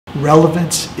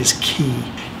Relevance is key.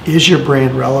 Is your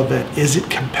brand relevant? Is it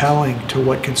compelling to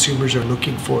what consumers are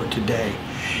looking for today?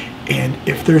 And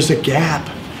if there's a gap,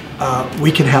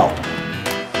 we can help.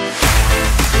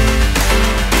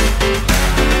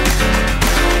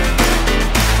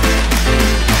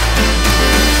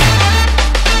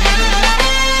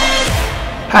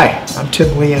 Hi, I'm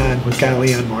Tim Leon with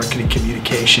Geile Marketing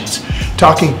Communications,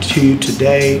 talking to you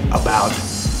today about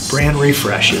brand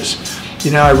refreshes. You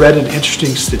know, I read an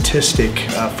interesting statistic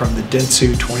from the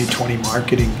Dentsu 2020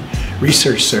 Marketing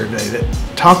Research Survey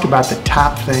that talked about the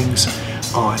top things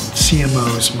on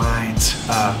CMOs' minds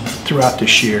throughout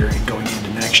this year and going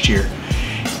into next year.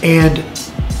 And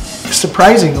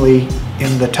surprisingly,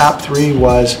 in the top three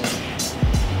was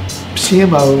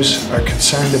CMOs are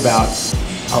concerned about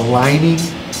aligning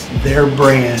their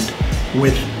brand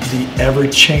with the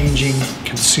ever-changing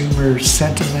consumer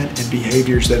sentiment and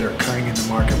behaviors that are occurring in the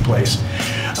marketplace.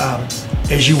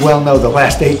 As you well know, the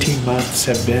last 18 months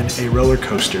have been a roller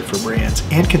coaster for brands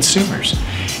and consumers,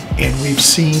 and we've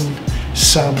seen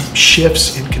some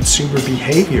shifts in consumer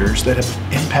behaviors that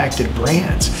have impacted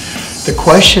brands. The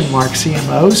question mark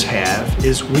CMOs have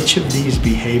is which of these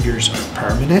behaviors are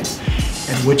permanent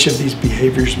and which of these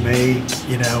behaviors may,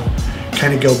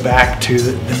 kind of go back to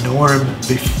the norm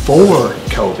before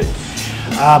COVID.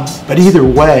 But either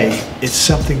way, it's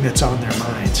something that's on their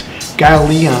minds. Geile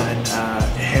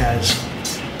has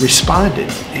responded,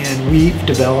 and we've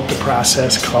developed a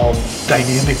process called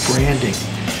dynamic branding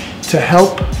to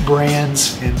help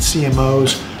brands and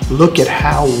CMOs look at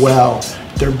how well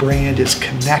their brand is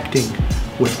connecting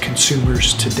with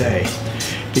consumers today,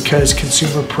 because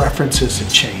consumer preferences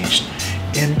have changed.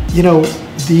 And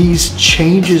these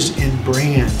changes in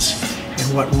brands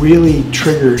and what really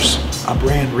triggers a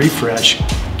brand refresh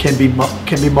can be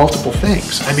multiple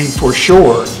things. I mean, for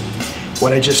sure,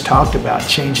 what I just talked about,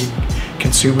 changing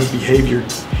consumer behavior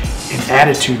and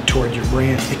attitude toward your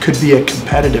brand. It could be a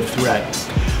competitive threat,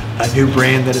 a new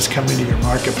brand that has come into your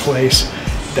marketplace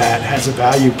that has a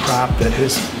value prop that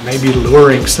is maybe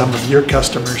luring some of your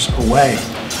customers away.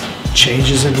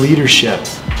 Changes in leadership.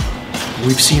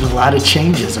 We've seen a lot of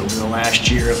changes over the last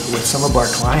year with some of our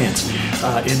clients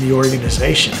in the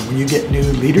organization. And when you get new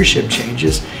leadership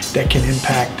changes, that can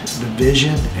impact the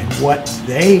vision and what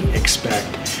they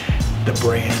expect the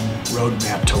brand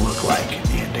roadmap to look like.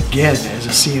 And again, as a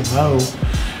CMO,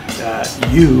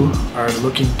 you are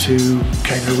looking to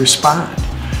kind of respond.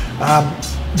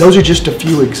 Those are just a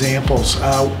few examples.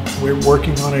 We're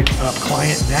working on a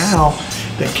client now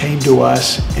that came to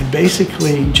us and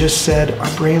basically just said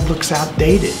our brand looks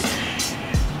outdated.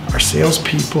 Our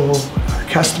salespeople, our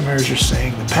customers are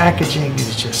saying the packaging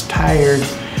is just tired,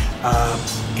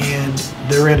 and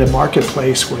they're in a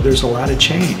marketplace where there's a lot of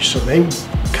change. So they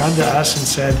come to us and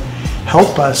said,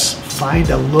 help us find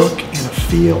a look and a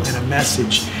feel and a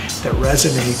message that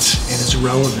resonates and is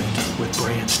relevant with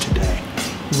brands today.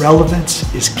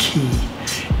 Relevance is key,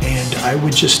 and I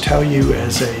would just tell you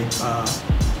as a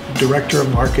director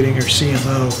of marketing or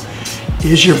CMO,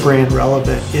 is your brand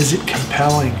relevant? Is it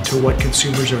compelling to what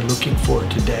consumers are looking for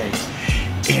today?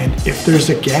 And if there's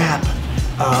a gap,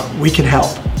 we can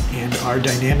help. And our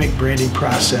dynamic branding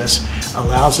process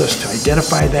allows us to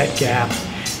identify that gap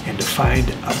and to find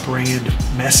a brand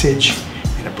message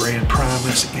and a brand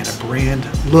promise and a brand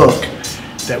look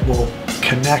that will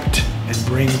connect and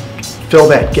fill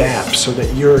that gap so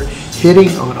that you're hitting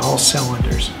on all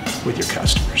cylinders with your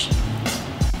customers.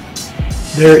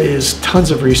 There is tons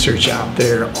of research out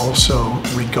there also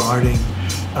regarding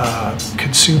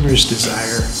consumers'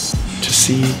 desire to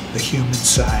see the human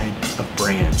side of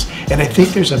brands. And I think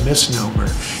there's a misnomer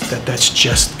that that's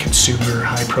just consumer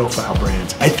high-profile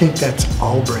brands. I think that's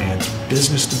all brands,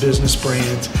 business-to-business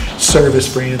brands,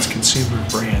 service brands, consumer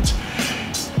brands.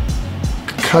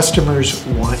 Customers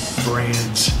want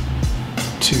brands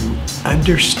to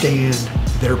understand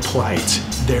their plights,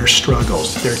 their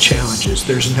struggles, their challenges.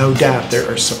 There's no doubt there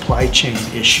are supply chain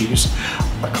issues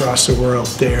across the world.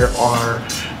 There are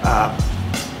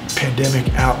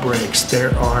pandemic outbreaks.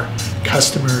 There are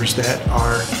customers that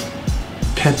are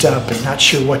pent up and not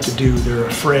sure what to do. They're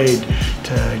afraid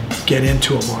to get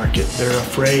into a market. They're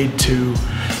afraid to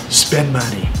spend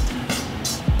money.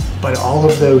 But all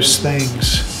of those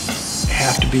things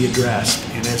have to be addressed.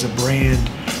 And as a brand,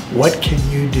 what can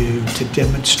you do to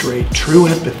demonstrate true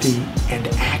empathy and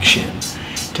action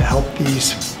to help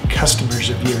these customers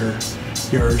of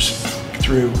yours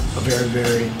through a very,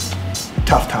 very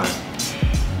tough time?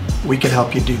 We can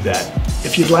help you do that.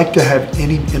 If you'd like to have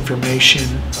any information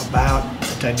about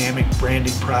the dynamic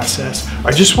branding process,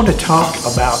 or just want to talk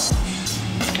about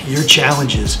your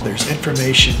challenges. There's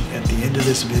information at the end of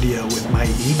this video with my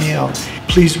email.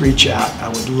 Please reach out. I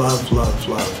would love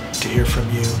to hear from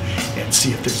you and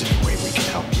see if there's any way we can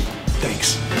help you.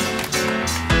 Thanks.